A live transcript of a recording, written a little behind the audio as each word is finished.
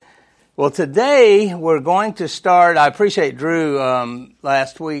Well, today we're going to start. I appreciate Drew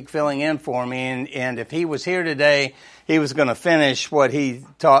last week filling in for me, and if he was here today, he was going to finish what he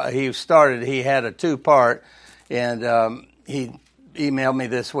started. He had a two-part, and he emailed me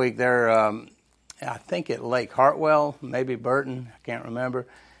this week. They're, I think, at Lake Hartwell, maybe Burton, I can't remember,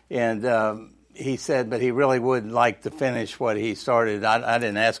 and he said, but he really would like to finish what he started. I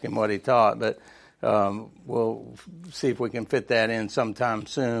didn't ask him what he taught, but we'll see if we can fit that in sometime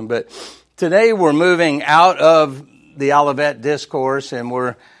soon. But today we're moving out of the Olivet Discourse, and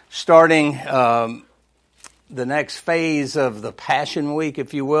we're starting the next phase of the Passion Week,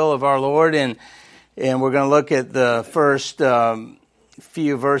 if you will, of our Lord. And we're going to look at the first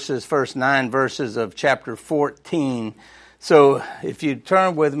few verses, first 9 verses of chapter 14. So if you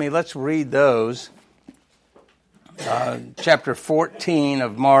turn with me, let's read those. Chapter 14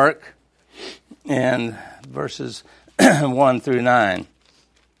 of Mark, and verses 1 through 9.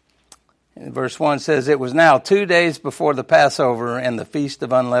 And verse 1 says, "It was now 2 days before the Passover and the Feast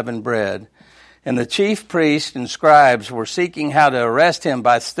of Unleavened Bread, and the chief priests and scribes were seeking how to arrest him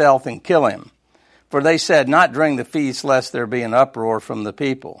by stealth and kill him. For they said, 'Not during the feast, lest there be an uproar from the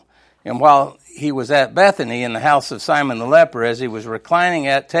people.' And while he was at Bethany in the house of Simon the leper, as he was reclining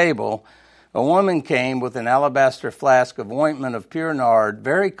at table, a woman came with an alabaster flask of ointment of pure nard,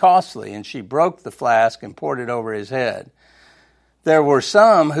 very costly, and she broke the flask and poured it over his head. There were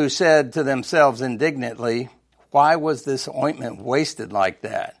some who said to themselves indignantly, 'Why was this ointment wasted like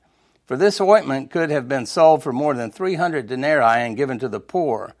that? For this ointment could have been sold for more than 300 denarii and given to the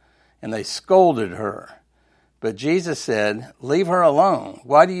poor.' And they scolded her. But Jesus said, 'Leave her alone.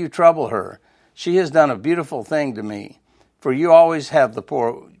 Why do you trouble her? She has done a beautiful thing to me. For you always have the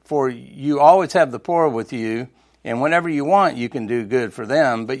poor with you, and whenever you want you can do good for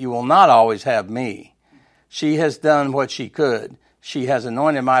them, but you will not always have me. She has done what she could. She has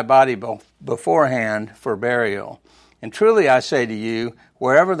anointed my body beforehand for burial. And truly I say to you,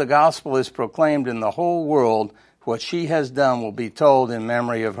 wherever the gospel is proclaimed in the whole world, what she has done will be told in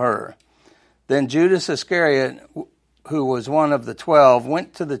memory of her.' Then Judas Iscariot, who was one of the 12,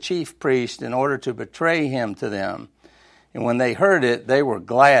 went to the chief priests in order to betray him to them. And when they heard it, they were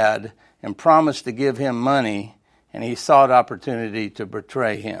glad and promised to give him money, and he sought opportunity to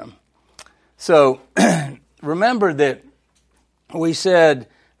betray him." So remember that we said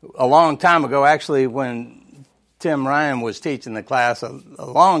a long time ago, actually when Tim Ryan was teaching the class a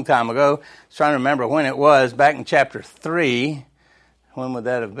long time ago, I was trying to remember when it was, back in chapter 3, when would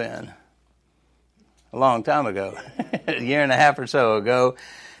that have been? A long time ago, a year and a half or so ago,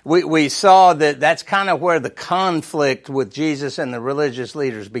 we saw that that's kind of where the conflict with Jesus and the religious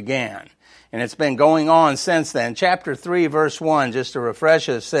leaders began. And it's been going on since then. Chapter 3, verse 1, just to refresh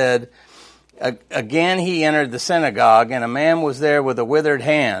us, said, "Again he entered the synagogue, and a man was there with a withered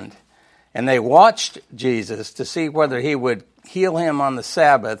hand. And they watched Jesus to see whether he would heal him on the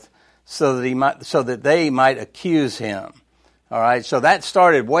Sabbath, so that they might accuse him." All right, so that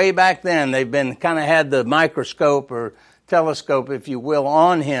started way back then. They've been kind of had the microscope or telescope, if you will,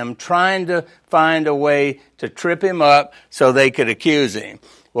 on him, trying to find a way to trip him up so they could accuse him.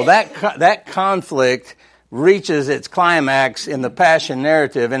 Well, that conflict reaches its climax in the Passion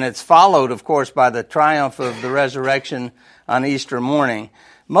narrative, and it's followed, of course, by the triumph of the resurrection on Easter morning.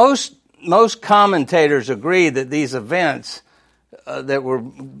 Most commentators agree that these events that we're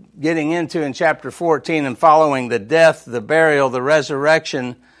getting into in chapter 14 and following the death, the burial, the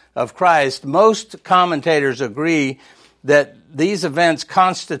resurrection of Christ, most commentators agree that these events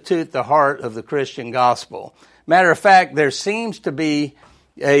constitute the heart of the Christian gospel. Matter of fact, there seems to be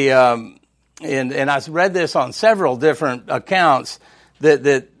and I've read this on several different accounts,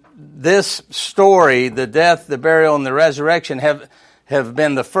 that this story, the death, the burial, and the resurrection, have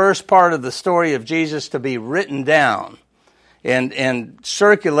been the first part of the story of Jesus to be written down and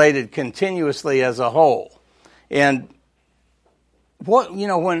circulated continuously as a whole. And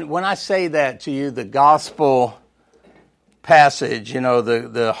when I say that to you, the gospel passage,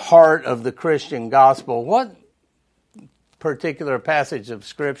 the heart of the Christian gospel, what particular passage of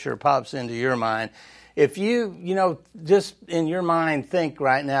Scripture pops into your mind? If you, just in your mind think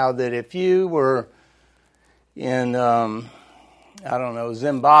right now that if you were in,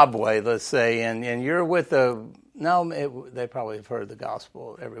 Zimbabwe, let's say, and you're with they probably have heard the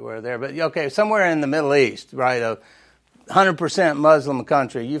gospel everywhere there, but okay, somewhere in the Middle East, right, a 100% Muslim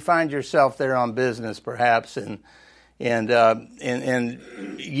country, you find yourself there on business perhaps, and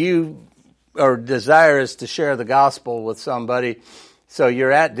you are desirous to share the gospel with somebody. So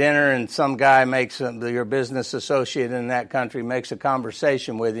you're at dinner and some guy your business associate in that country makes a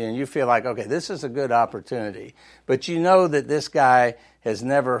conversation with you, and you feel like, okay, this is a good opportunity. But you know that this guy has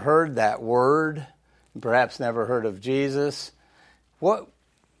never heard that word, perhaps never heard of Jesus, what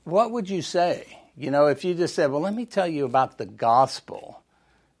would you say? If you just said, well, let me tell you about the gospel,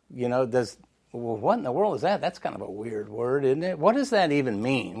 what in the world is that? That's kind of a weird word, isn't it? What does that even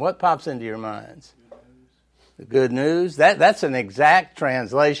mean? What pops into your minds? The good news? That's an exact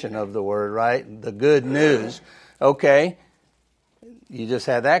translation of the word, right? The good news. Okay. You just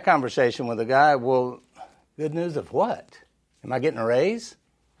had that conversation with a guy. Well, good news of what? Am I getting a raise?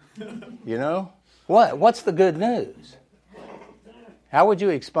 What? What's the good news? How would you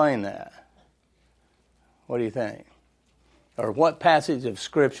explain that? What do you think? Or what passage of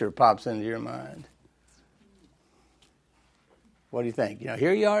Scripture pops into your mind? What do you think?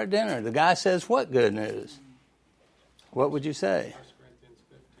 Here you are at dinner. The guy says, what good news? What would you say? 1 Corinthians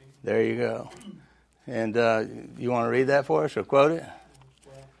 15. There you go. And you want to read that for us or quote it?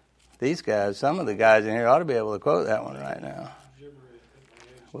 These guys, some of the guys in here ought to be able to quote that one right now.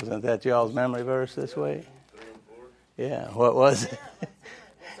 Wasn't that y'all's memory verse this week? Yeah, what was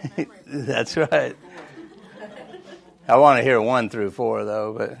it? That's right. I want to hear 1 through 4,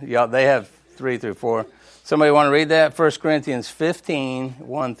 though, but y'all, they have 3 through 4. Somebody want to read that? 1 Corinthians 15,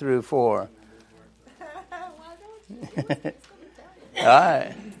 1 through 4. All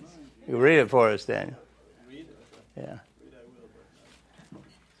right. You read it for us, Daniel. Yeah.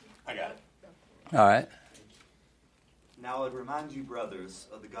 I got it. All right. Now I would remind you, brothers,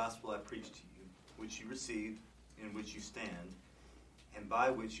 of the gospel I preached to you, which you received, in which you stand, and by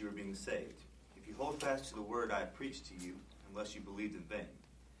which you are being saved, if you hold fast to the word I have preached to you, unless you believed in vain.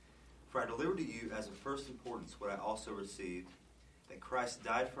 For I delivered to you as of first importance what I also received, that Christ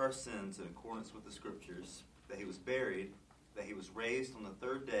died for our sins in accordance with the Scriptures, that he was buried, that he was raised on the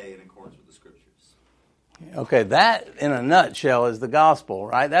third day in accordance with the Scriptures. Okay, that in a nutshell is the gospel,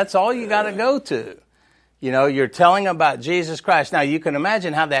 right? That's all you got to go to. You're telling about Jesus Christ. Now, you can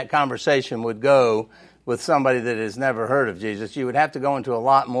imagine how that conversation would go with somebody that has never heard of Jesus. You would have to go into a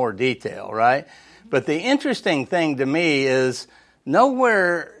lot more detail, right? But the interesting thing to me is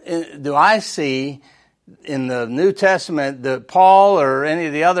nowhere do I see in the New Testament that Paul or any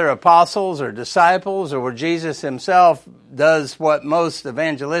of the other apostles or disciples or where Jesus himself does what most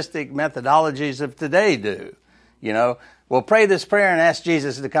evangelistic methodologies of today do. Well, pray this prayer and ask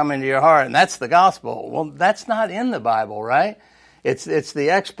Jesus to come into your heart, and that's the gospel. Well, that's not in the Bible, right? It's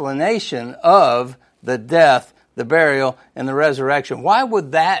the explanation of the death, the burial, and the resurrection. Why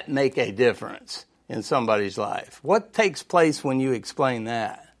would that make a difference in somebody's life? What takes place when you explain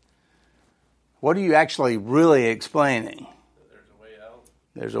that? What are you actually really explaining? There's a way out.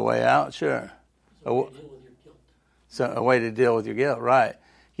 There's a way out, sure. So a way to deal with your guilt, right.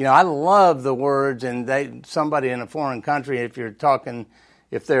 I love the words, and somebody in a foreign country, if you're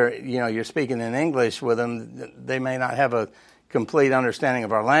speaking in English with them, they may not have a complete understanding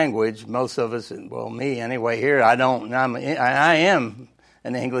of our language. Most of us, well, me anyway, here, I am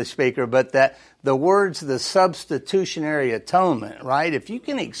an English speaker, but that the words, the substitutionary atonement, right? If you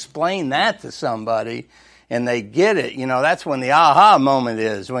can explain that to somebody and they get it, that's when the aha moment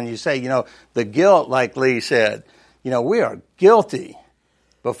is, when you say, the guilt, like Lee said, we are guilty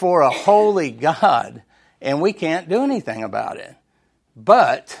before a holy God, and we can't do anything about it.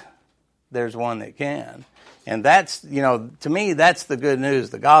 But there's one that can. And that's, to me, that's the good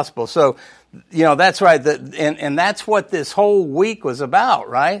news, the gospel. So, that's right. And that's what this whole week was about,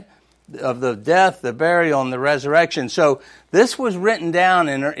 right? Of the death, the burial, and the resurrection. So this was written down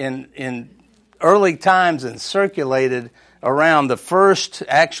in early times and circulated around the first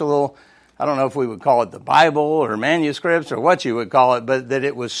actual, I don't know if we would call it the Bible or manuscripts or what you would call it, but that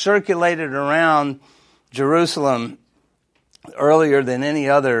it was circulated around Jerusalem earlier than any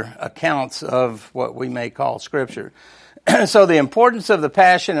other accounts of what we may call Scripture. So the importance of the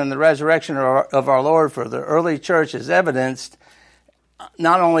passion and the resurrection of our Lord for the early church is evidenced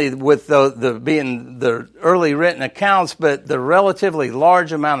not only with the being the early written accounts, but the relatively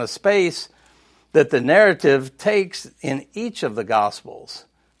large amount of space that the narrative takes in each of the Gospels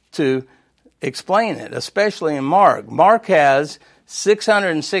to explain it, especially in Mark. Mark has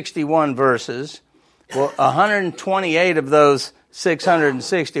 661 verses. Well, 128 of those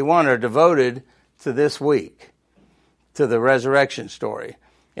 661 are devoted to this week, to the resurrection story.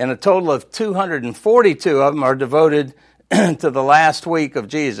 And a total of 242 of them are devoted to the last week of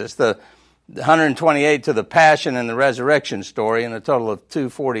Jesus. The 128 to the passion and the resurrection story, and a total of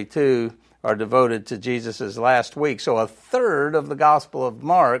 242 are devoted to Jesus' last week. So a third of the Gospel of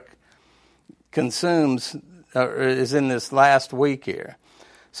Mark is in this last week here.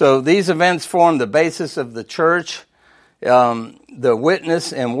 So these events form the basis of the church, the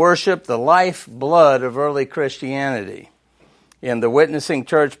witness and worship, the life blood of early Christianity. And the witnessing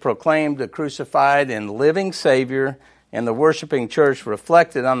church proclaimed the crucified and living Savior, and the worshiping church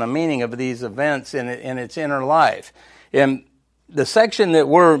reflected on the meaning of these events in its inner life. And the section that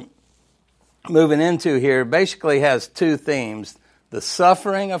we're moving into here basically has two themes: the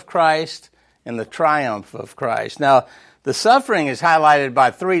suffering of Christ and the triumph of Christ. Now, the suffering is highlighted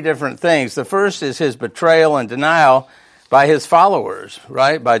by three different things. The first is his betrayal and denial by his followers,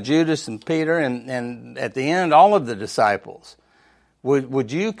 right? By Judas and Peter, and at the end, all of the disciples.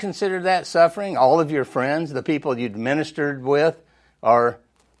 Would you consider that suffering? All of your friends, the people you'd ministered with, are,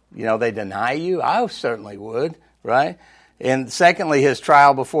 they deny you? I certainly would, right? And secondly, his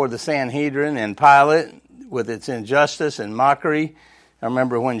trial before the Sanhedrin and Pilate with its injustice and mockery. I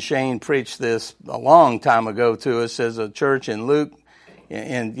remember when Shane preached this a long time ago to us as a church in Luke,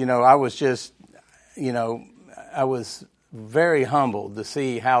 and I was just, I was very humbled to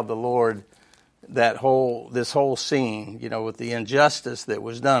see how the Lord, this whole scene, with the injustice that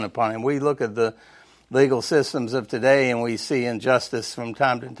was done upon him. We look at the legal systems of today and we see injustice from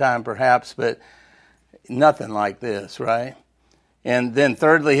time to time perhaps, but nothing like this, right? And then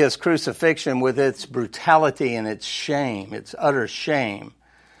thirdly, his crucifixion with its brutality and its shame, its utter shame.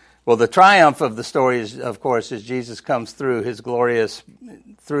 Well, the triumph of the story is, of course, as Jesus comes through in his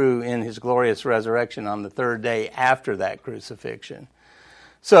glorious resurrection on the third day after that crucifixion.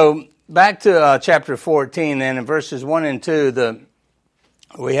 So back to chapter 14, then in verses 1 and 2,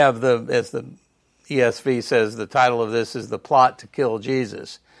 we have as the ESV says, the title of this is The Plot to Kill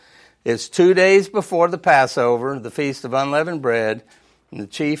Jesus. It's 2 days before the Passover, the Feast of Unleavened Bread, and the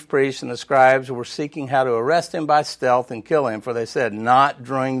chief priests and the scribes were seeking how to arrest him by stealth and kill him, for they said, not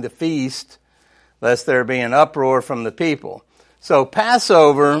during the feast, lest there be an uproar from the people. So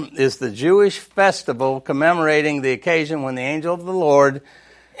Passover is the Jewish festival commemorating the occasion when the angel of the Lord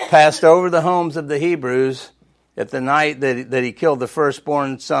passed over the homes of the Hebrews at the night that he killed the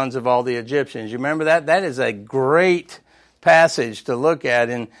firstborn sons of all the Egyptians. You remember that? That is a great passage to look at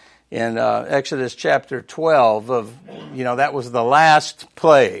in Exodus chapter 12 that was the last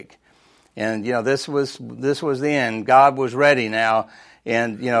plague. And, this was the end. God was ready now.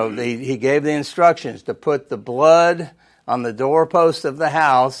 And, he gave the instructions to put the blood on the doorpost of the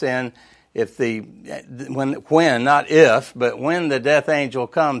house. And when, not if, but when the death angel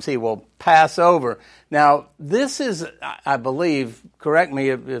comes, he will pass over. Now, this is, I believe, correct me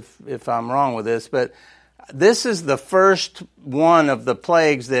if I'm wrong with this, but this is the first one of the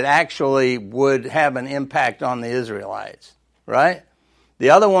plagues that actually would have an impact on the Israelites, right? The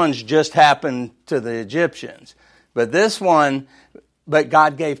other ones just happened to the Egyptians. But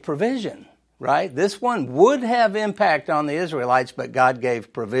God gave provision, right? This one would have impact on the Israelites, but God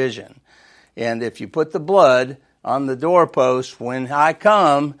gave provision. And if you put the blood on the doorpost, when I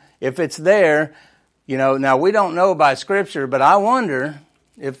come, if it's there, now we don't know by Scripture, but I wonder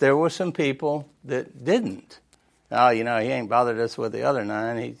if there were some people that didn't. Oh, he ain't bothered us with the other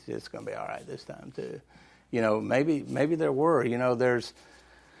 9. It's going to be all right this time too. Maybe there were. There's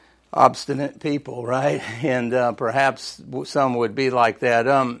obstinate people, right? And perhaps some would be like that.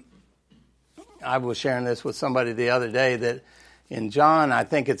 I was sharing this with somebody the other day that in John, I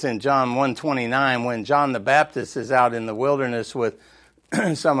think it's in John 1:29, when John the Baptist is out in the wilderness with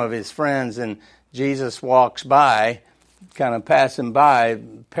some of his friends and Jesus walks by, kind of passing by,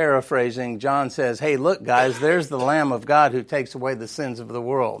 paraphrasing, John says, hey, look, guys, there's the Lamb of God who takes away the sins of the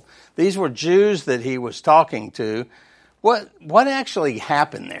world. These were Jews that he was talking to. What actually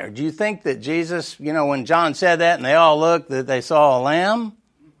happened there? Do you think that Jesus, when John said that and they all looked, that they saw a lamb?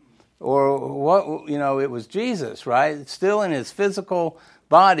 Or what, it was Jesus, right? Still in his physical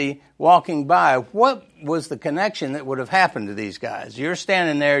body walking by. What was the connection that would have happened to these guys? You're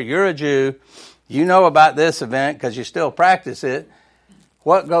standing there, you're a Jew, you know about this event because you still practice it.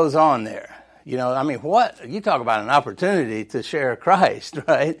 What goes on there? What? You talk about an opportunity to share Christ,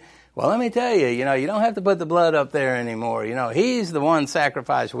 right? Well, let me tell you, you don't have to put the blood up there anymore. He's the one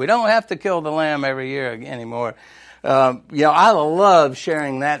sacrificed. We don't have to kill the lamb every year anymore. I love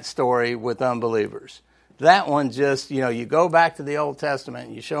sharing that story with unbelievers. That one just, you go back to the Old Testament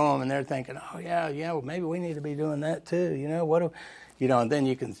and you show them and they're thinking, oh, yeah, well, maybe we need to be doing that too. And then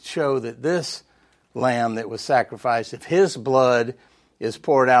you can show that this lamb that was sacrificed, if his blood is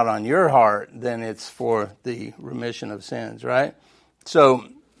poured out on your heart, then it's for the remission of sins, right? So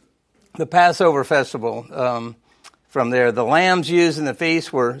the Passover festival, from there, the lambs used in the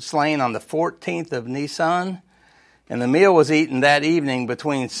feast were slain on the 14th of Nisan, and the meal was eaten that evening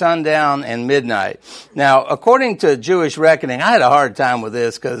between sundown and midnight. Now, according to Jewish reckoning, I had a hard time with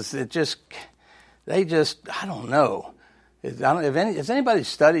this because I don't know. Has anybody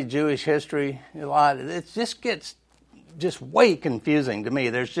studied Jewish history a lot? It just gets just way confusing to me.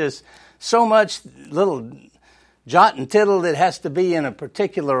 There's just so much little jot and tittle that has to be in a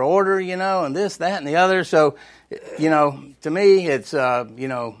particular order, and this, that, and the other. So, to me, it's,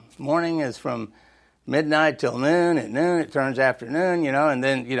 morning is from midnight till noon. At noon, it turns afternoon, and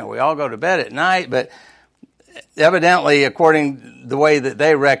then, we all go to bed at night. But evidently, according to the way that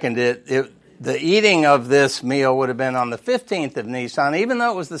they reckoned it, the eating of this meal would have been on the 15th of Nisan, even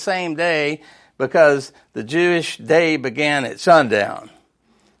though it was the same day, because the Jewish day began at sundown.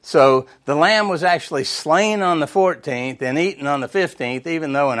 So the lamb was actually slain on the 14th and eaten on the 15th,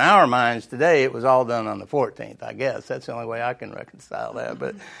 even though in our minds today it was all done on the 14th, I guess. That's the only way I can reconcile that.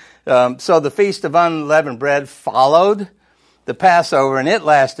 But so the Feast of Unleavened Bread followed the Passover, and it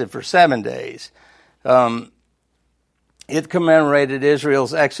lasted for 7 days. It commemorated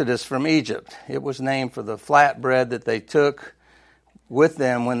Israel's exodus from Egypt. It was named for the flat bread that they took with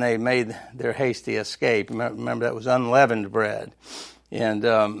them when they made their hasty escape. Remember, that was unleavened bread. And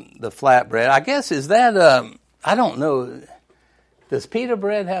the flat bread, I guess, is that, I don't know, does pita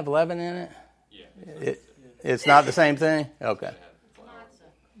bread have leaven in it? Yeah. It's not the same thing? Okay.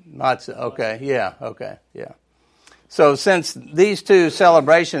 Matzah, okay, yeah. So since these two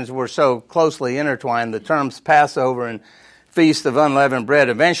celebrations were so closely intertwined, the terms Passover and Feast of Unleavened Bread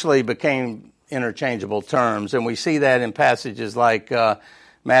eventually became interchangeable terms. And we see that in passages like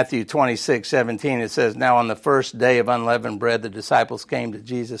Matthew 26:17, it says, "Now on the first day of unleavened bread, the disciples came to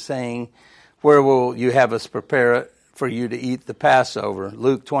Jesus saying, 'Where will you have us prepare it for you to eat the Passover?'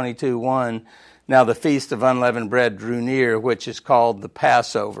 Luke 22:1, "Now the feast of unleavened bread drew near, which is called the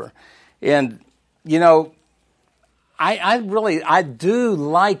Passover." And, I do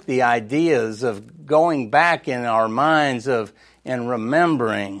like the ideas of going back in our minds and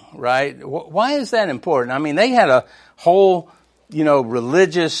remembering, right? Why is that important? I mean, they had a whole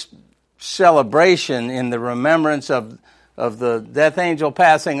religious celebration in the remembrance of the death angel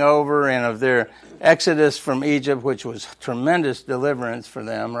passing over and of their exodus from Egypt, which was tremendous deliverance for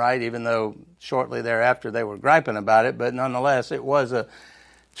them, right? Even though shortly thereafter they were griping about it, but nonetheless, it was a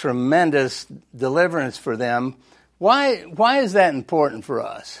tremendous deliverance for them. Why is that important for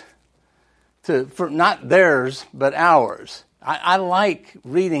us? For not theirs, but ours. I like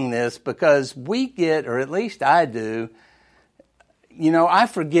reading this because we get, or at least I do, I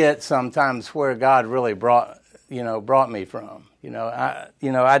forget sometimes where God really brought me from.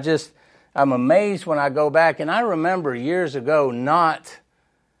 I'm amazed when I go back, and I remember years ago not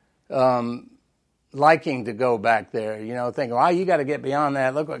liking to go back there, thinking, "Oh, you got to get beyond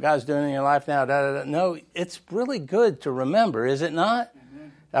that. Look what God's doing in your life now." Da, da, da. No, it's really good to remember, is it not? Mm-hmm.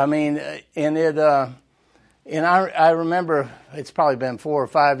 I mean, and I remember it's probably been 4 or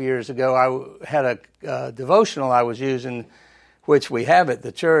 5 years ago. I had a devotional I was using, which we have at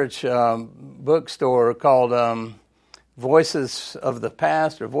the church bookstore, called Voices of the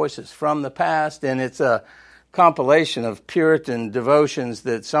Past or Voices from the Past, and it's a compilation of Puritan devotions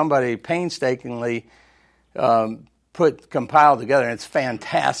that somebody painstakingly compiled together, and it's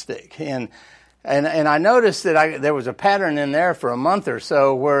fantastic. And I noticed that there was a pattern in there for a month or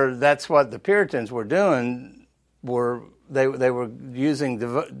so where that's what the Puritans were doing. They were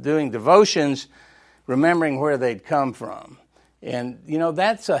doing devotions, remembering where they'd come from. And,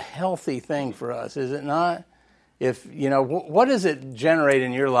 that's a healthy thing for us, is it not? If, what does it generate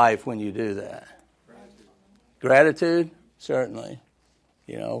in your life when you do that? Gratitude? Certainly.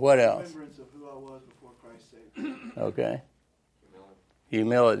 What else? Remembrance of who I was before Christ saved me. Okay.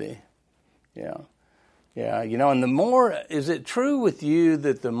 Humility. Yeah. Yeah, and the more, is it true with you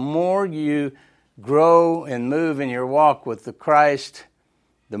that the more you grow and move in your walk with the Christ,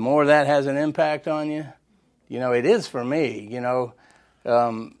 the more that has an impact on you? It is for me.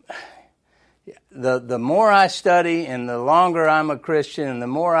 The more I study and the longer I'm a Christian and the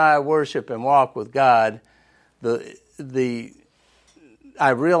more I worship and walk with God, I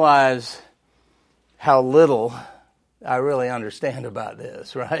realize how little I really understand about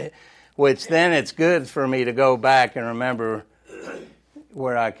this, right? Which then it's good for me to go back and remember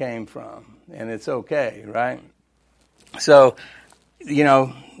where I came from. And it's okay, right? So,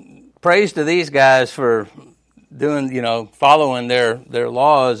 praise to these guys for doing, following their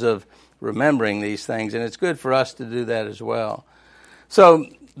laws of remembering these things. And it's good for us to do that as well. So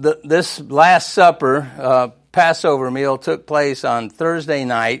this Last Supper, Passover meal took place on Thursday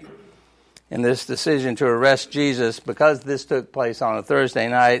night. And this decision to arrest Jesus, because this took place on a Thursday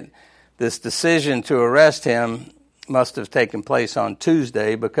night, this decision to arrest him must have taken place on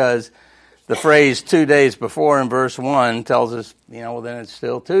Tuesday, because the phrase 2 days before in verse 1 tells us, then it's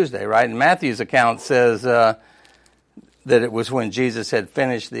still Tuesday, right? And Matthew's account says that it was when Jesus had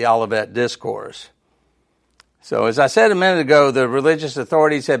finished the Olivet Discourse. So as I said a minute ago, the religious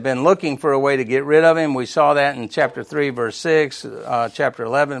authorities had been looking for a way to get rid of him. We saw that in chapter 3, verse 6, chapter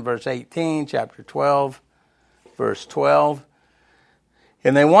 11, verse 18, chapter 12, verse 12.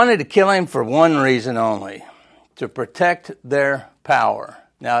 And they wanted to kill him for one reason only, to protect their power.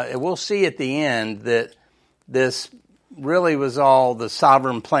 Now, we'll see at the end that this really was all the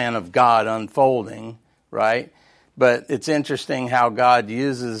sovereign plan of God unfolding, right? But it's interesting how God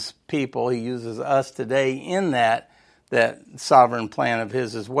uses people. He uses us today in that sovereign plan of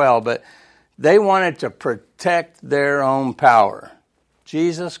his as well. But they wanted to protect their own power.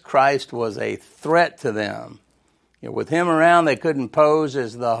 Jesus Christ was a threat to them. You know, with him around, they couldn't pose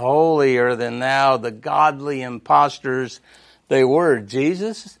as the holier than thou, the godly impostors they were.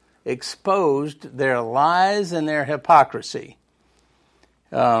 Jesus exposed their lies and their hypocrisy.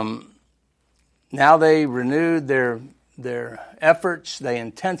 Now they renewed their efforts. They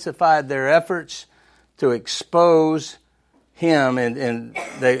intensified their efforts to expose him, and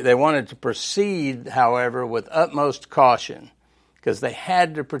they wanted to proceed, however, with utmost caution because they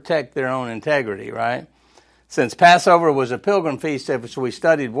had to protect their own integrity, right? Since Passover was a pilgrim feast, which we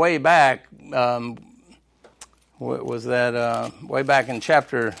studied way back, way back in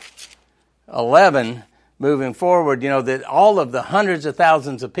chapter 11, moving forward, you know, that all of the hundreds of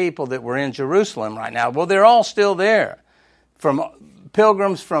thousands of people that were in Jerusalem right now, well, they're all still there. From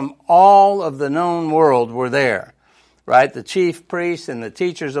pilgrims from all of the known world were there, right? The chief priests and the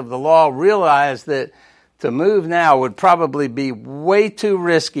teachers of the law realized that to move now would probably be way too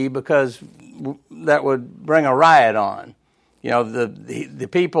risky because that would bring a riot on. You know, the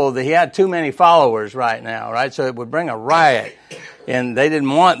people, he had too many followers right now, right? So it would bring a riot. And they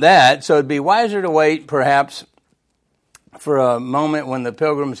didn't want that, so it'd be wiser to wait, perhaps, for a moment when the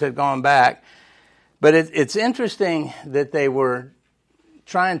pilgrims had gone back. But it's interesting that they were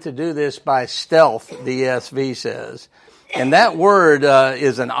trying to do this by stealth, the ESV says. And that word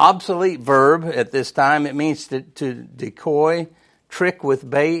is an obsolete verb at this time. It means to decoy, trick with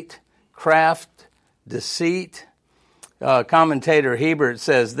bait, craft, deceit. Commentator Hebert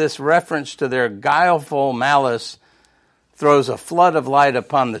says this reference to their guileful malice throws a flood of light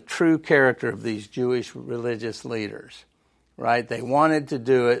upon the true character of these Jewish religious leaders, right? They wanted to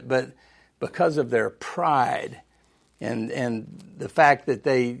do it, but because of their pride and the fact that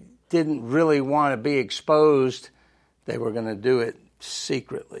they didn't really want to be exposed, they were going to do it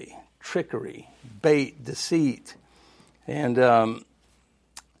secretly. Trickery, bait, deceit. And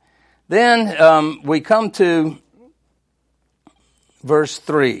then we come to verse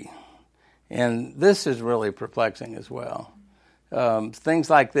 3. And this is really perplexing as well. Things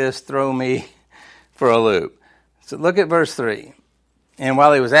like this throw me for a loop. So look at verse 3. And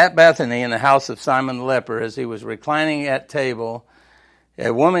while he was at Bethany in the house of Simon the leper, as he was reclining at table,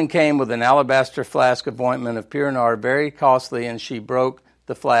 a woman came with an alabaster flask of ointment of pure nard, very costly, and she broke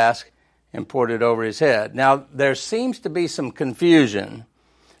the flask and poured it over his head. Now, there seems to be some confusion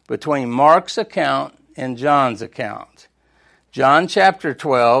between Mark's account and John's account. John chapter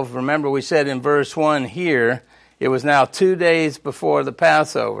 12, remember we said in verse 1 here, it was now 2 days before the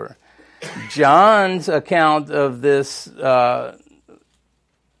Passover. John's account of this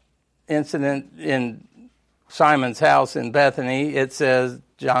incident in Simon's house in Bethany, it says,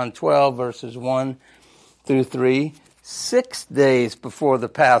 John 12, verses 1 through 3, 6 days before the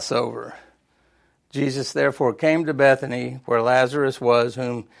Passover. Jesus therefore came to Bethany, where Lazarus was,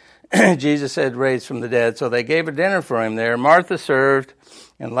 whom Jesus had raised from the dead. So they gave a dinner for him there. Martha served,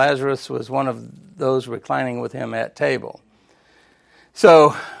 and Lazarus was one of those reclining with him at table.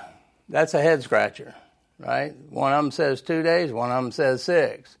 So that's a head scratcher, right? One of them says 2 days, one of them says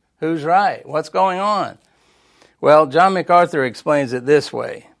 6. Who's right? What's going on? Well, John MacArthur explains it this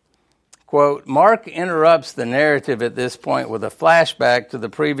way. Quote, Mark interrupts the narrative at this point with a flashback to the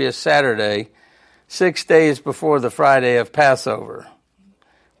previous Saturday, 6 days before the Friday of Passover,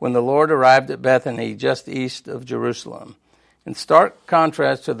 when the Lord arrived at Bethany, just east of Jerusalem. In stark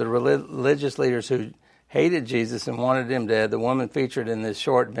contrast to the religious leaders who hated Jesus and wanted him dead, the woman featured in this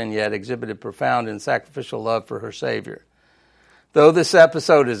short vignette exhibited profound and sacrificial love for her Savior. Though this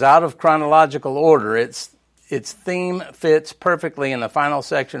episode is out of chronological order, its theme fits perfectly in the final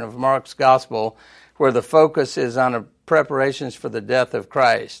section of Mark's Gospel, where the focus is on preparations for the death of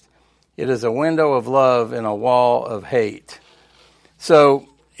Christ. It is a window of love in a wall of hate. So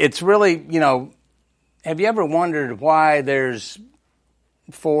it's really, have you ever wondered why there's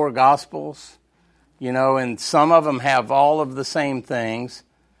 4 Gospels? And some of them have all of the same things.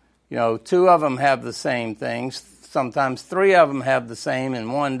 2 of them have the same things. Sometimes 3 of them have the same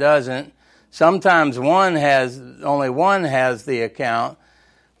and 1 doesn't. Sometimes only one has the account.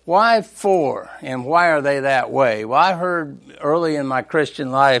 Why 4? And why are they that way? Well, I heard early in my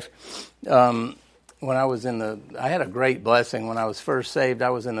Christian life, when I was I had a great blessing when I was first saved. I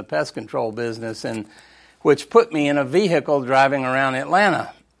was in the pest control business, and which put me in a vehicle driving around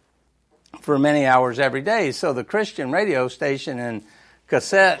Atlanta for many hours every day. So the Christian radio station and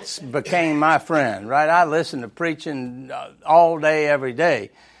cassettes became my friend, right? I listened to preaching all day, every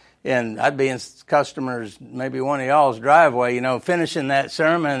day. And I'd be in customers, maybe one of y'all's driveway, finishing that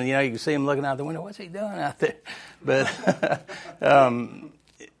sermon. You can see him looking out the window. What's he doing out there? But,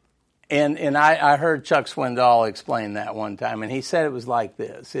 and I heard Chuck Swindoll explain that one time, and he said it was like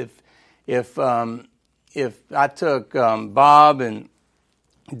this: if I took Bob and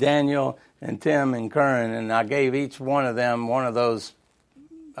Daniel and Tim and Curran, and I gave each one of them one of those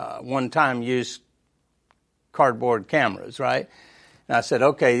one-time use cardboard cameras, right? And I said,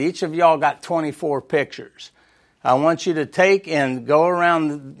 okay, each of y'all got 24 pictures. I want you to take and go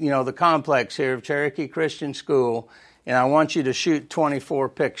around, the complex here of Cherokee Christian School, and I want you to shoot 24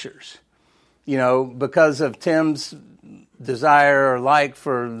 pictures. Because of Tim's desire or like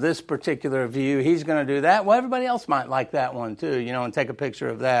for this particular view, he's going to do that. Well, everybody else might like that one too, and take a picture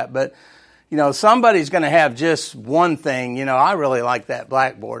of that. But, somebody's going to have just one thing. I really like that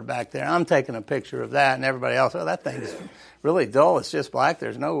blackboard back there. I'm taking a picture of that, and everybody else, oh, that thing's really dull. It's just black.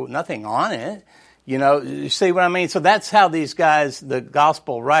 There's nothing on it. You see what I mean? So that's how these guys, the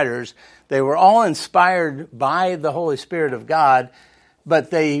gospel writers, they were all inspired by the Holy Spirit of God,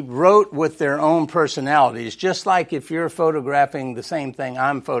 but they wrote with their own personalities. Just like if you're photographing the same thing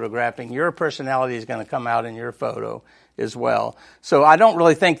I'm photographing, your personality is going to come out in your photo as well. So I don't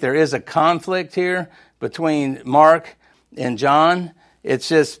really think there is a conflict here between Mark and John. It's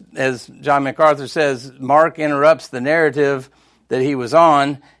just, as John MacArthur says, Mark interrupts the narrative that he was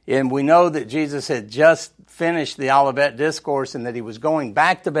on, and we know that Jesus had just finished the Olivet Discourse and that he was going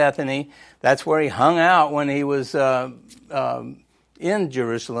back to Bethany. That's where he hung out when he was in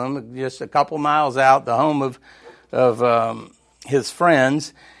Jerusalem, just a couple miles out, the home of his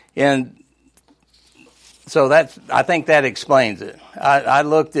friends. And so I think that explains it. I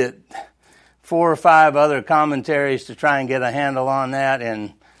looked at 4 or 5 other commentaries to try and get a handle on that,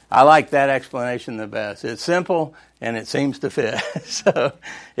 and I like that explanation the best. It's simple, and it seems to fit. So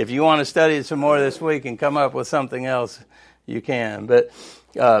if you want to study it some more this week and come up with something else, you can. But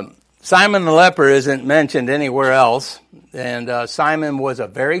Simon the leper isn't mentioned anywhere else, and Simon was a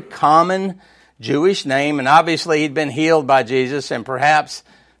very common Jewish name, and obviously he'd been healed by Jesus, and perhaps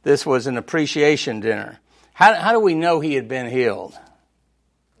this was an appreciation dinner. How do we know he had been healed?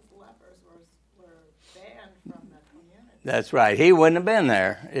 Lepers were banned from the community. That's right. He wouldn't have been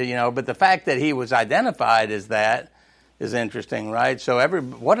there, but the fact that he was identified as that is interesting, right? So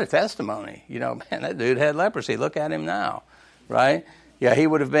what a testimony. Man, that dude had leprosy. Look at him now, right? Yeah, he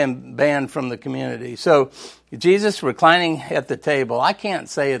would have been banned from the community. So Jesus reclining at the table. I can't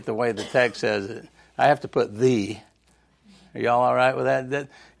say it the way the text says it. I have to put the. Are y'all all right with that?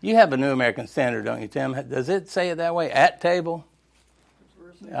 You have a New American Standard, don't you, Tim? Does it say it that way? At table?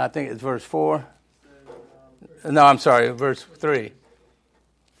 I think it's verse 4. No, I'm sorry, verse 3.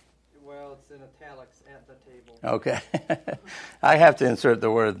 Well, it's in italics, at the table. Okay. I have to insert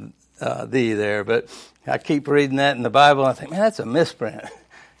the word the there, but I keep reading that in the Bible, and I think, man, that's a misprint.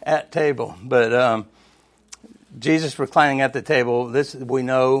 At table. But Jesus reclining at the table, this we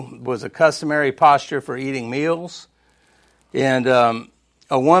know was a customary posture for eating meals. And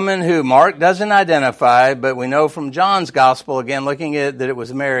a woman who Mark doesn't identify, but we know from John's gospel, again, looking at that it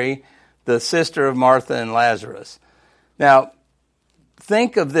was Mary, the sister of Martha and Lazarus. Now,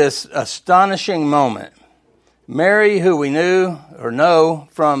 think of this astonishing moment. Mary, who we knew or know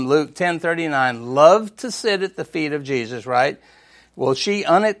from Luke 10:39, loved to sit at the feet of Jesus, right? Well, she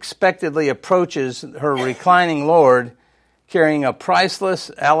unexpectedly approaches her reclining Lord carrying a priceless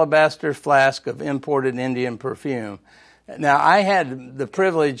alabaster flask of imported Indian perfume. Now, I had the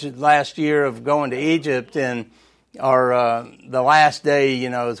privilege last year of going to Egypt, and the last day,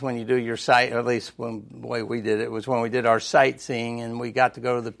 is when you do your sight, or at least the way we did it was when we did our sightseeing, and we got to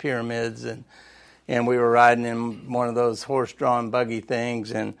go to the pyramids, and we were riding in one of those horse-drawn buggy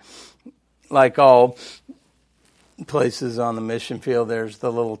things, and like all places on the mission field, there's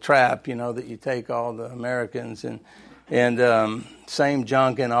the little trap, that you take all the Americans, and same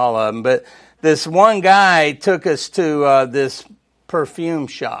junk in all of them, but this one guy took us to this perfume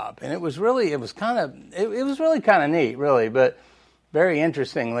shop, and it was really kind of neat, really. But very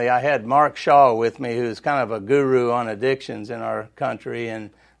interestingly, I had Mark Shaw with me, who's kind of a guru on addictions in our country, and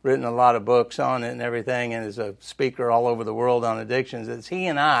written a lot of books on it and everything, and is a speaker all over the world on addictions. It's he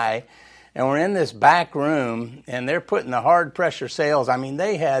and I And we're in this back room, and they're putting the hard pressure sales. I mean,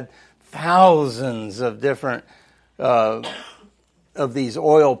 they had thousands of different of these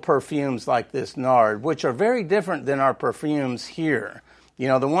oil perfumes like this nard, which are very different than our perfumes here. You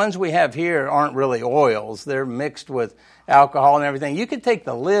know, the ones we have here aren't really oils. They're mixed with alcohol and everything. You could take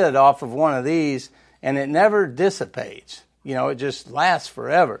the lid off of one of these, and it never dissipates. You know, it just lasts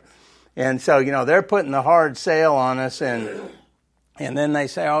forever. And so, you know, they're putting the hard sale on us, and then they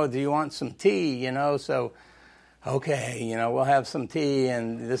say, oh, do you want some tea? You know, so, okay, you know, we'll have some tea.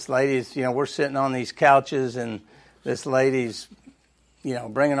 And this lady's, you know, we're sitting on these couches, and this lady's, you know,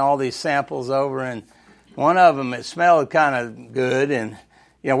 bringing all these samples over, and one of them, it smelled kind of good, and,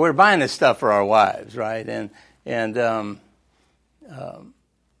 you know, we're buying this stuff for our wives, right? And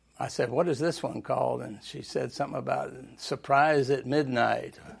I said, what is this one called? And she said something about surprise at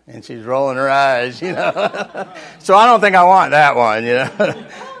midnight, and she's rolling her eyes, you know. So I don't think I want that one, you know,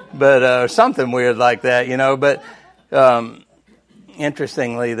 but something weird like that, you know. But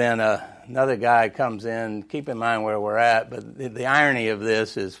interestingly, then another guy comes in. Keep in mind where we're at, but the irony of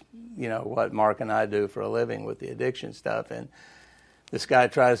this is, you know, what Mark and I do for a living with the addiction stuff, and this guy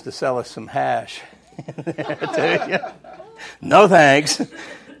tries to sell us some hash. No thanks.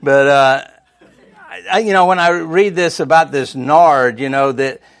 But I, you know, when I read this about this nard, you know,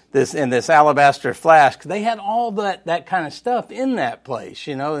 that this in this alabaster flask, they had all that kind of stuff in that place,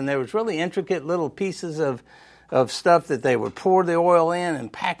 you know, and there was really intricate little pieces of stuff that they would pour the oil in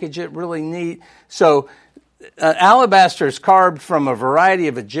and package it really neat. So alabaster is carved from a variety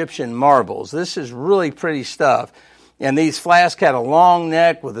of Egyptian marbles. This is really pretty stuff. And these flasks had a long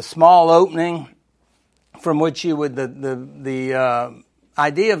neck with a small opening from which you would, the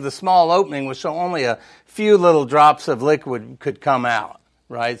idea of the small opening was so only a few little drops of liquid could come out,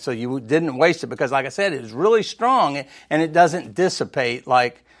 right? So you didn't waste it because, like I said, it is really strong and it doesn't dissipate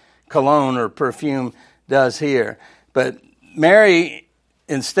like cologne or perfume does here. But Mary,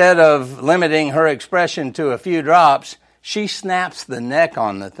 instead of limiting her expression to a few drops, she snaps the neck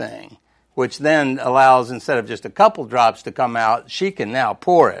on the thing, which then allows, instead of just a couple drops to come out, she can now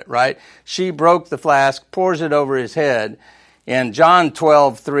pour it, right? She broke the flask, pours it over his head. And John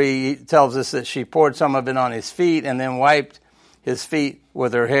 12:3 tells us that she poured some of it on his feet and then wiped his feet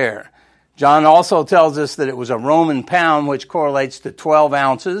with her hair. John also tells us that it was a Roman pound, which correlates to 12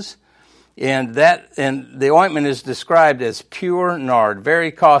 ounces. And the ointment is described as pure nard,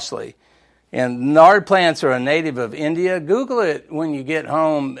 very costly. And nard plants are a native of India. Google it when you get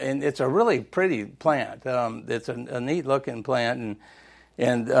home, and it's a really pretty plant. It's a neat-looking plant,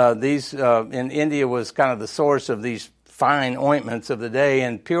 and these in India was kind of the source of these fine ointments of the day.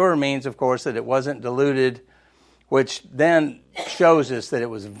 And pure means, of course, that it wasn't diluted, which then shows us that it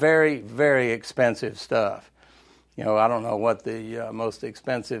was very, very expensive stuff. You know, I don't know what the most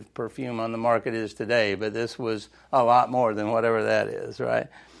expensive perfume on the market is today, but this was a lot more than whatever that is, right?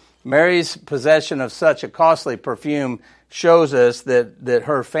 Mary's possession of such a costly perfume shows us that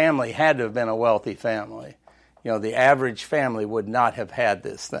her family had to have been a wealthy family. You know, the average family would not have had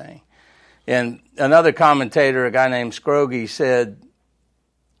this thing. And another commentator, a guy named Scroggie, said,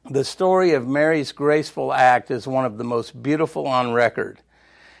 the story of Mary's graceful act is one of the most beautiful on record.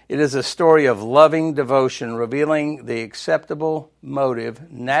 It is a story of loving devotion, revealing the acceptable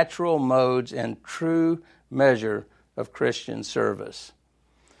motive, natural modes, and true measure of Christian service.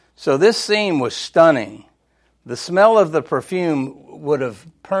 So this scene was stunning. The smell of the perfume would have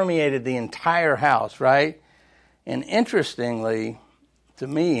permeated the entire house, right? And interestingly, to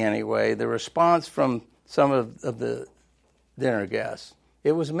me anyway, the response from some of the dinner guests,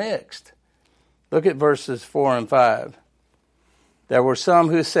 it was mixed. Look at verses 4 and 5. There were some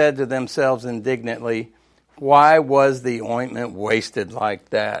who said to themselves indignantly, why was the ointment wasted like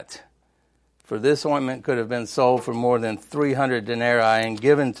that? For this ointment could have been sold for more than 300 denarii and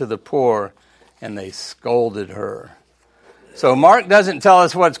given to the poor, and they scolded her. So Mark doesn't tell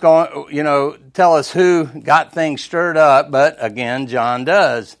us what's going, tell us who got things stirred up, but again, John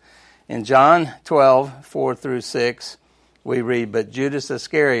does. In John 12:4 through 6, we read, but Judas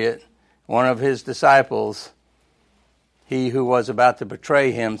Iscariot, one of his disciples, he who was about to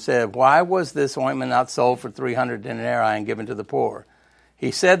betray him, said, why was this ointment not sold for 300 denarii and given to the poor?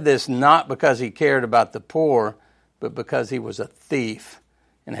 He said this not because he cared about the poor, but because he was a thief.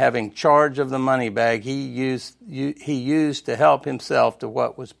 And having charge of the money bag, he used to help himself to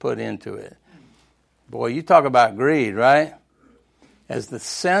what was put into it. Boy, you talk about greed, right? As the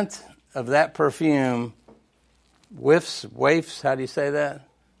scent of that perfume wafts, how do you say that?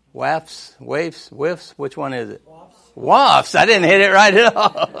 Whiffs, which one is it? Wafts. I didn't hit it right at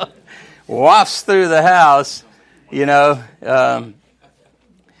all. Wafts through the house,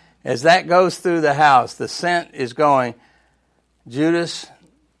 As that goes through the house, the scent is going. Judas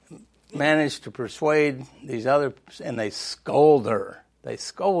managed to persuade these others, and they scold her. They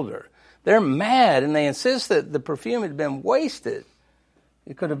scold her. They're mad, and they insist that the perfume had been wasted.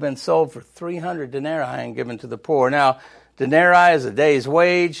 It could have been sold for 300 denarii and given to the poor. Now, denarii is a day's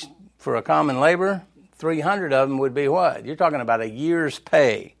wage for a common labor. 300 of them would be what? You're talking about a year's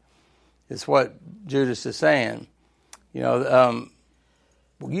pay, is what Judas is saying. You know,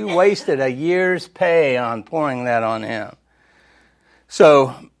 you wasted a year's pay on pouring that on him.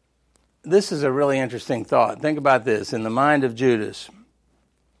 So, this is a really interesting thought. Think about this. In the mind of Judas,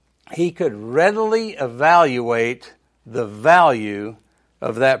 he could readily evaluate the value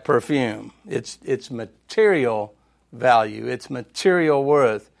of that perfume, its material value, its material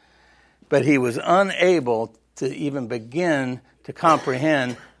worth. But he was unable to even begin to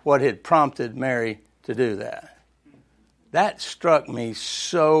comprehend what had prompted Mary to do that. That struck me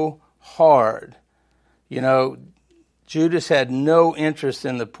so hard. You know, Judas had no interest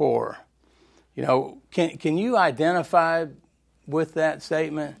in the poor. You know, can you identify with that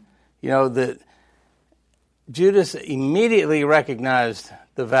statement? You know, that Judas immediately recognized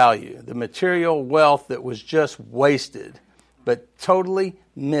the value, the material wealth that was just wasted, but totally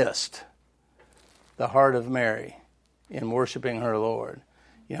missed the heart of Mary in worshiping her Lord.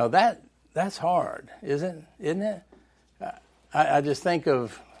 You know, that's hard, isn't it? I just think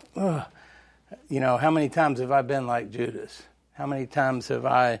of, you know, how many times have I been like Judas? How many times have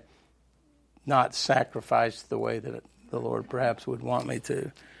I not sacrificed the way that the Lord perhaps would want me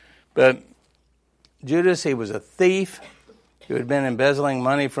to? But Judas, he was a thief who had been embezzling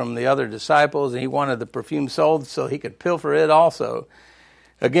money from the other disciples, and he wanted the perfume sold so he could pilfer it also.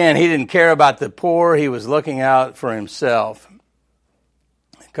 Again, he didn't care about the poor. He was looking out for himself.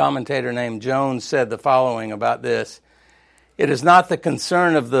 A commentator named Jones said the following about this. It is not the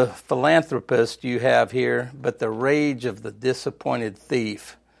concern of the philanthropist you have here, but the rage of the disappointed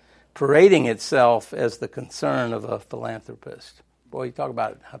thief, parading itself as the concern of a philanthropist. Boy, you talk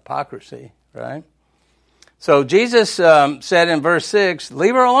about hypocrisy, right? So Jesus said in verse 6,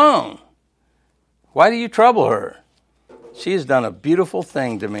 leave her alone. Why do you trouble her? She has done a beautiful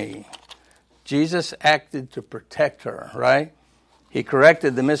thing to me. Jesus acted to protect her, right? He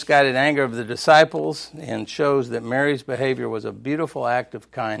corrected the misguided anger of the disciples and shows that Mary's behavior was a beautiful act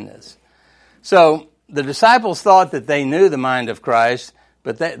of kindness. So the disciples thought that they knew the mind of Christ,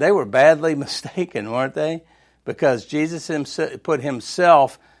 but they were badly mistaken, weren't they? Because Jesus put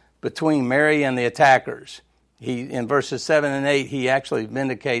himself between Mary and the attackers. In verses 7 and 8, he actually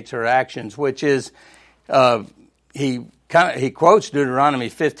vindicates her actions, which is, he quotes Deuteronomy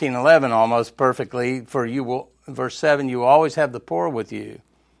 15:11 almost perfectly. For you will, verse 7, you will always have the poor with you.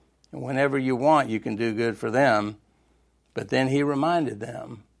 And whenever you want, you can do good for them. But then he reminded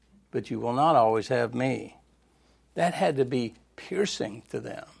them, but you will not always have me. That had to be piercing to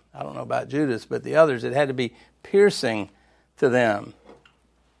them. I don't know about Judas, but the others, it had to be piercing to them.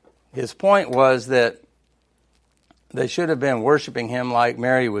 His point was that they should have been worshiping him like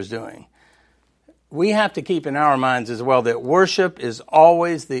Mary was doing. We have to keep in our minds as well that worship is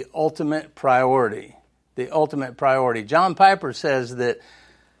always the ultimate priority. The ultimate priority. John Piper says that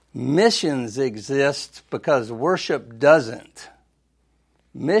missions exist because worship doesn't.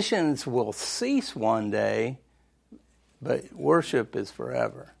 Missions will cease one day, but worship is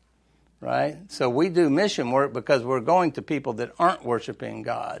forever, right? So we do mission work because we're going to people that aren't worshiping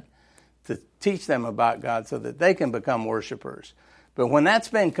God to teach them about God so that they can become worshipers. But when that's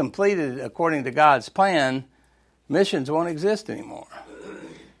been completed according to God's plan, missions won't exist anymore.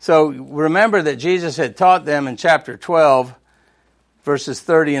 So remember that Jesus had taught them in chapter 12, verses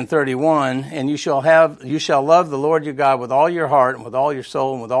 30 and 31, and you shall love the Lord your God with all your heart and with all your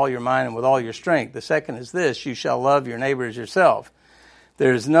soul and with all your mind and with all your strength. The second is this, you shall love your neighbor as yourself.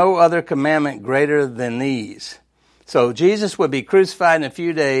 There is no other commandment greater than these. So Jesus would be crucified in a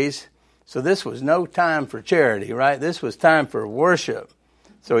few days. So this was no time for charity, right? This was time for worship.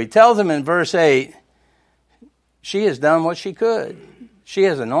 So he tells them in verse 8, she has done what she could. She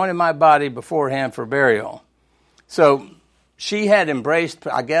has anointed my body beforehand for burial. So she had embraced,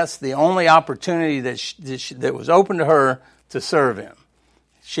 I guess, the only opportunity that was open to her to serve him.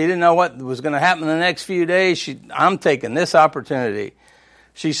 She didn't know what was going to happen in the next few days. I'm taking this opportunity.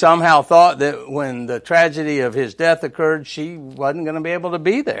 She somehow thought that when the tragedy of his death occurred, she wasn't going to be able to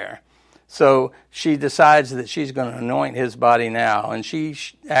be there. So she decides that she's going to anoint his body now. And she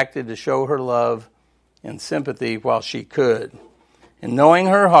acted to show her love and sympathy while she could. And knowing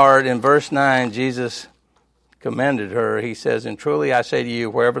her heart, in verse 9, Jesus commended her. He says, and truly I say to you,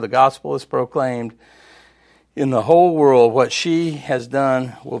 wherever the gospel is proclaimed in the whole world, what she has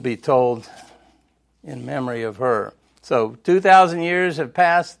done will be told in memory of her. So 2,000 years have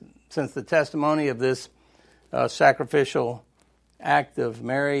passed since the testimony of this sacrificial act of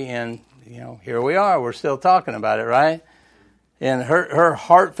Mary, and here we are. We're still talking about it, right? And her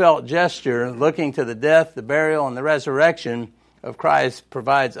heartfelt gesture, looking to the death, the burial, and the resurrection of Christ,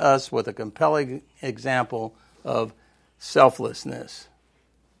 provides us with a compelling example of selflessness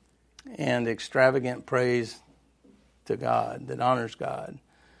and extravagant praise to God that honors God.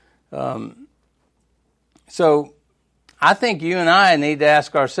 So I think you and I need to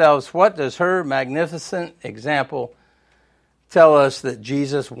ask ourselves, what does her magnificent example tell us that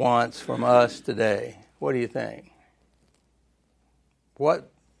Jesus wants from us today? What do you think?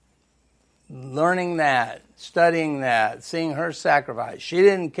 What, learning that, studying that, seeing her sacrifice, she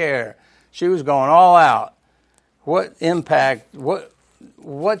didn't care. She was going all out. What impact,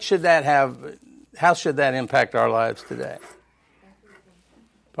 what should that have, how should that impact our lives today? Everything.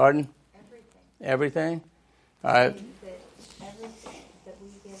 Pardon? Everything. Everything? All right. That we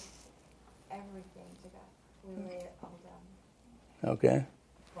give everything to God. We lay it all down. Okay.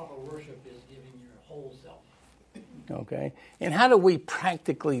 Proper worship is giving your whole self. Okay. And how do we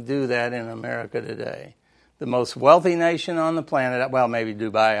practically do that in America today? The most wealthy nation on the planet, well, maybe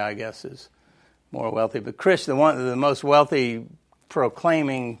Dubai, I guess, is more wealthy, but the most wealthy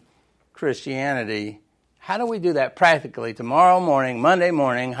proclaiming Christianity, how do we do that practically? Tomorrow morning, Monday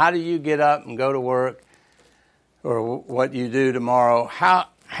morning, how do you get up and go to work, or what you do tomorrow? How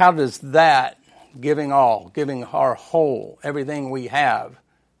does that, giving our whole, everything we have,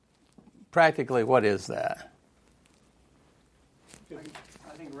 practically, what is that?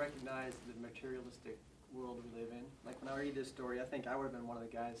 I think recognize the materialistic world we live in. Like when I read this story, I think I would have been one of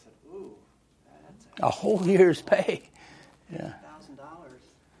the guys that said, "Ooh, that's A whole year's pay. Yeah. $1,000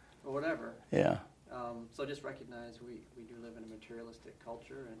 or whatever." Yeah. So just recognize we do live in a materialistic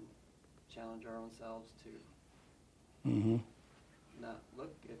culture and challenge our own selves to not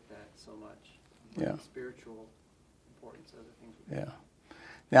look at that so much. Yeah. The spiritual importance of the things we do. Yeah.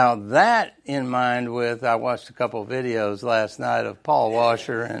 Now, that in mind with, I watched a couple of videos last night of Paul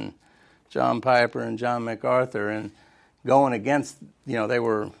Washer and John Piper and John MacArthur, and going against, they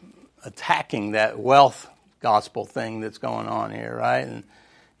were attacking that wealth gospel thing that's going on here, right? And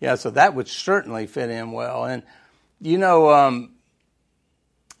yeah, so that would certainly fit in well. And,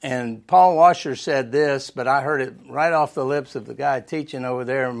 and Paul Washer said this, but I heard it right off the lips of the guy teaching over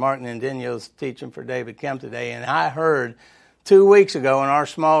there, Mark Nindino's teaching for David Kemp today, and I heard 2 weeks ago in our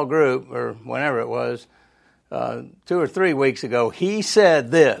small group, or whenever it was, 2 or 3 weeks ago, he said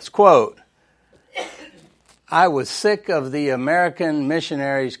this, quote, "I was sick of the American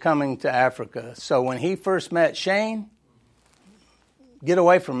missionaries coming to Africa. So when he first met Shane, get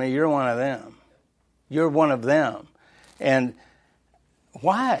away from me, you're one of them. You're one of them." And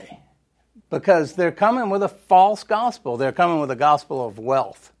why? Because they're coming with a false gospel. They're coming with a gospel of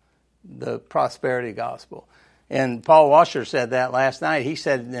wealth, the prosperity gospel. And Paul Washer said that last night. He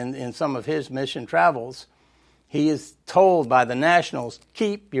said in some of his mission travels, he is told by the nationals,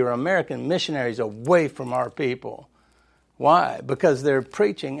 keep your American missionaries away from our people. Why? Because they're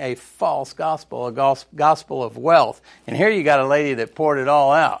preaching a false gospel, a gospel of wealth. And here you got a lady that poured it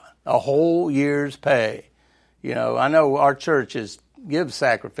all out, a whole year's pay. I know our church gives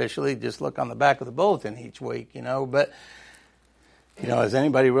sacrificially. Just look on the back of the bulletin each week, but... has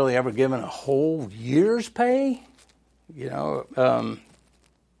anybody really ever given a whole year's pay? And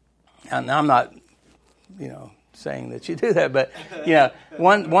I'm not, saying that you do that, but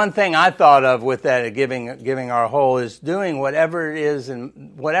one thing I thought of with that, giving our whole, is doing whatever it is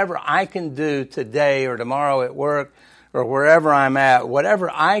and whatever I can do today or tomorrow at work or wherever I'm at, whatever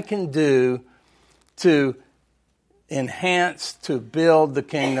I can do to enhance, to build the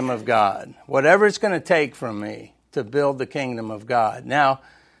kingdom of God, whatever it's going to take from me to build the kingdom of God. Now,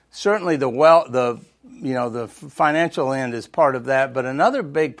 certainly the financial end is part of that, but another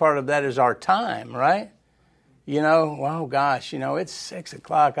big part of that is our time, right? Oh gosh, it's 6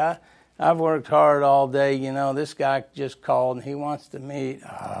 o'clock. I've worked hard all day. This guy just called and he wants to meet.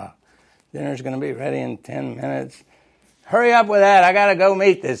 Dinner's going to be ready in 10 minutes. Hurry up with that. I got to go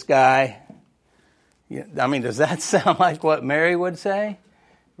meet this guy. Does that sound like what Mary would say?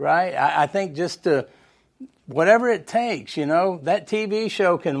 Right? I think just to... whatever it takes, that TV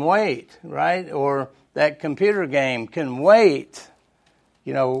show can wait, right? Or that computer game can wait.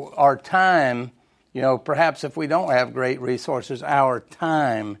 Our time, perhaps if we don't have great resources, our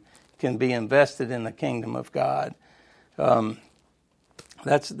time can be invested in the kingdom of God.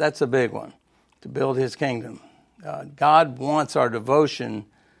 That's a big one, to build his kingdom. God wants our devotion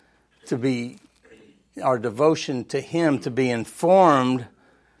to be our devotion to him to be informed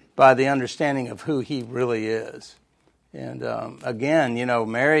by the understanding of who he really is. And again,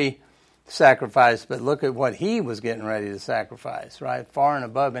 Mary sacrificed, but look at what he was getting ready to sacrifice, right? Far and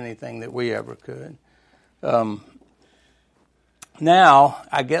above anything that we ever could. Now,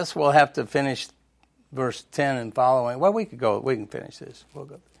 I guess we'll have to finish verse 10 and following. Well, we can finish this. We'll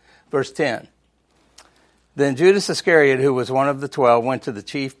go. Verse 10. Then Judas Iscariot, who was one of the 12, went to the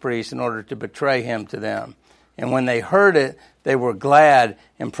chief priests in order to betray him to them. And when they heard it, they were glad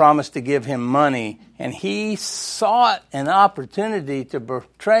and promised to give him money. And he sought an opportunity to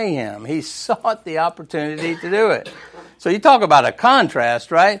betray him. He sought the opportunity to do it. So you talk about a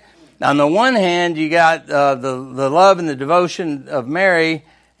contrast, right? On the one hand, you got the love and the devotion of Mary,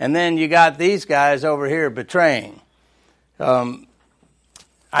 and then you got these guys over here betraying.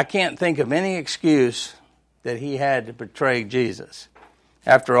 I can't think of any excuse that he had to betray Jesus.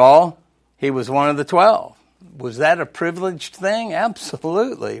 After all, he was one of the 12. Was that a privileged thing?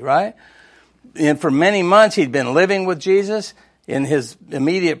 Absolutely, right? And for many months, he'd been living with Jesus. In his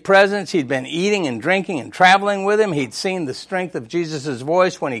immediate presence, he'd been eating and drinking and traveling with him. He'd seen the strength of Jesus'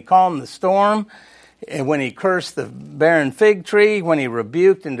 voice when he calmed the storm, and when he cursed the barren fig tree, when he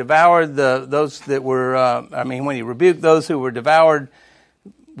rebuked and devoured when he rebuked those who were devoured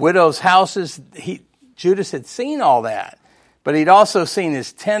widows' houses. Judas had seen all that. But he'd also seen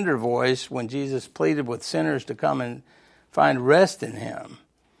his tender voice when Jesus pleaded with sinners to come and find rest in him.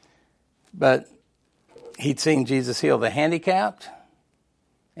 But he'd seen Jesus heal the handicapped,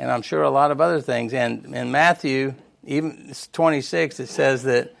 and I'm sure a lot of other things. And in Matthew, even 26, it says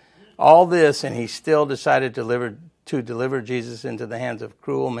that all this, and he still decided to deliver Jesus into the hands of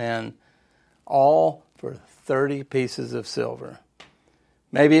cruel men, all for 30 pieces of silver.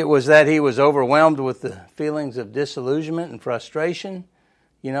 Maybe it was that he was overwhelmed with the feelings of disillusionment and frustration.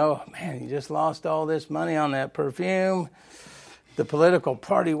 Man, you just lost all this money on that perfume. The political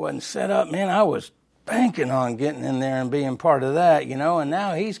party wasn't set up. Man, I was banking on getting in there and being part of that, and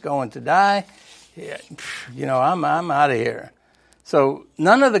now he's going to die. I'm out of here. So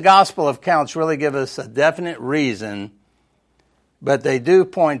none of the gospel accounts really give us a definite reason, but they do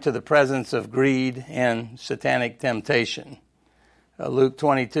point to the presence of greed and satanic temptation. Luke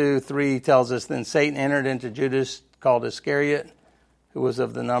 22:3 tells us, then Satan entered into Judas, called Iscariot, who was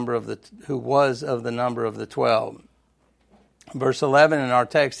of the number of the 12. Verse 11 in our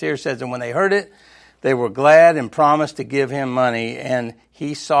text here says, and when they heard it, they were glad and promised to give him money, and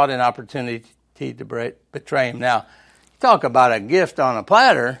he sought an opportunity to betray him. Now, talk about a gift on a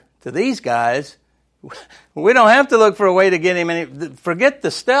platter to these guys. We don't have to look for a way to get him any. Forget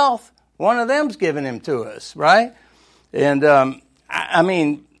the stealth. One of them's giving him to us, right? And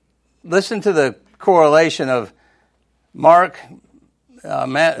listen to the correlation of Matthew,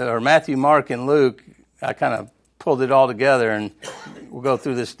 Mark, and Luke. I kind of pulled it all together, and we'll go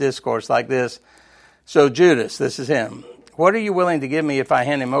through this discourse like this. So Judas, this is him. What are you willing to give me if I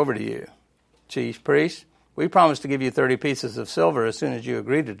hand him over to you? Chief priest, we promise to give you 30 pieces of silver as soon as you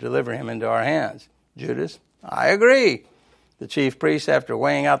agree to deliver him into our hands. Judas, I agree. The chief priest, after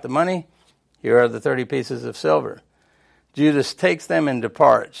weighing out the money, here are the 30 pieces of silver. Judas takes them and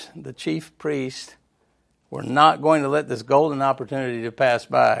departs. The chief priests were not going to let this golden opportunity to pass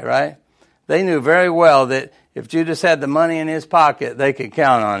by, right? They knew very well that if Judas had the money in his pocket, they could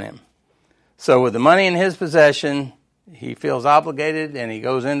count on him. So with the money in his possession, he feels obligated and he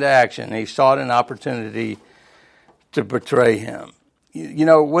goes into action. He sought an opportunity to betray him.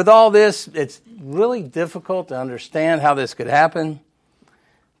 With all this, it's really difficult to understand how this could happen,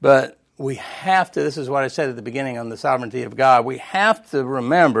 but we have to, this is what I said at the beginning on the sovereignty of God, we have to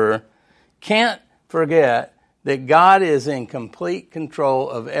remember, can't forget, that God is in complete control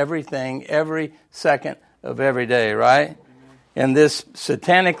of everything, every second of every day, right? And this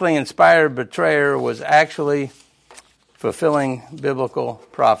satanically inspired betrayer was actually fulfilling biblical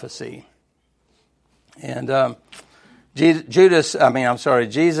prophecy. And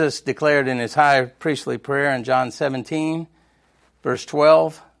Jesus declared in his high priestly prayer in John 17, verse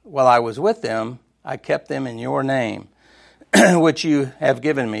 12, while I was with them, I kept them in your name, which you have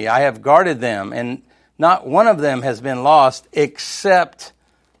given me. I have guarded them, and not one of them has been lost except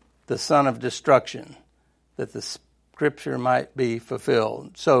the son of destruction, that the scripture might be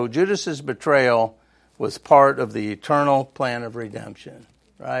fulfilled. So Judas's betrayal was part of the eternal plan of redemption,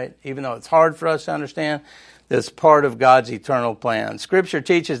 right? Even though it's hard for us to understand, that's part of God's eternal plan. Scripture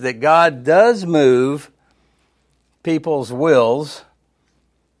teaches that God does move people's wills,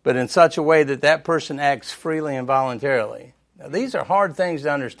 but in such a way that that person acts freely and voluntarily. Now, these are hard things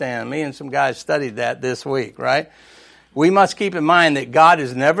to understand. Me and some guys studied that this week, right? We must keep in mind that God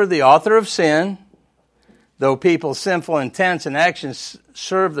is never the author of sin. Though people's sinful intents and actions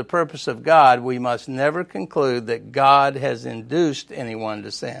serve the purpose of God, we must never conclude that God has induced anyone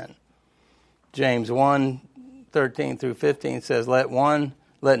to sin. James 1:13 through 15 says, Let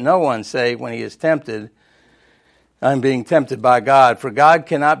no one say when he is tempted, I'm being tempted by God, for God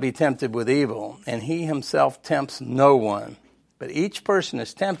cannot be tempted with evil, and he himself tempts no one. But each person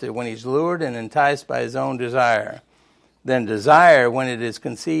is tempted when he's lured and enticed by his own desire. Then desire, when it is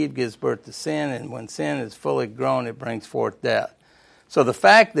conceived, gives birth to sin, and when sin is fully grown, it brings forth death. So the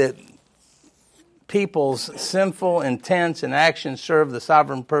fact that people's sinful intents and actions serve the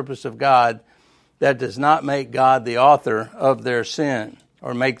sovereign purpose of God, that does not make God the author of their sin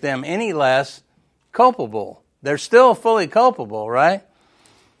or make them any less culpable. They're still fully culpable, right?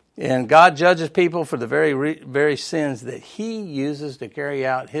 And God judges people for the very sins that he uses to carry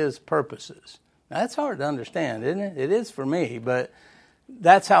out his purposes. That's hard to understand, isn't it? It is for me, but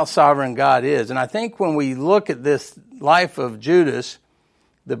that's how sovereign God is. And I think when we look at this life of Judas,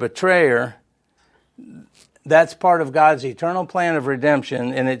 the betrayer, that's part of God's eternal plan of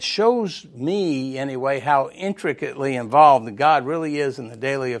redemption, and it shows me, anyway, how intricately involved God really is in the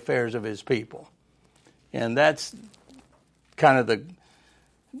daily affairs of his people. And that's kind of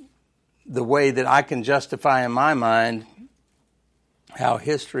the way that I can justify in my mind how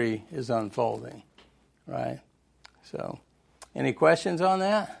history is unfolding, right? So, any questions on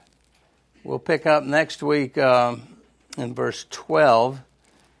that? We'll pick up next week in verse 12.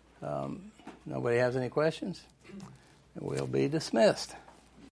 Nobody has any questions? We'll be dismissed.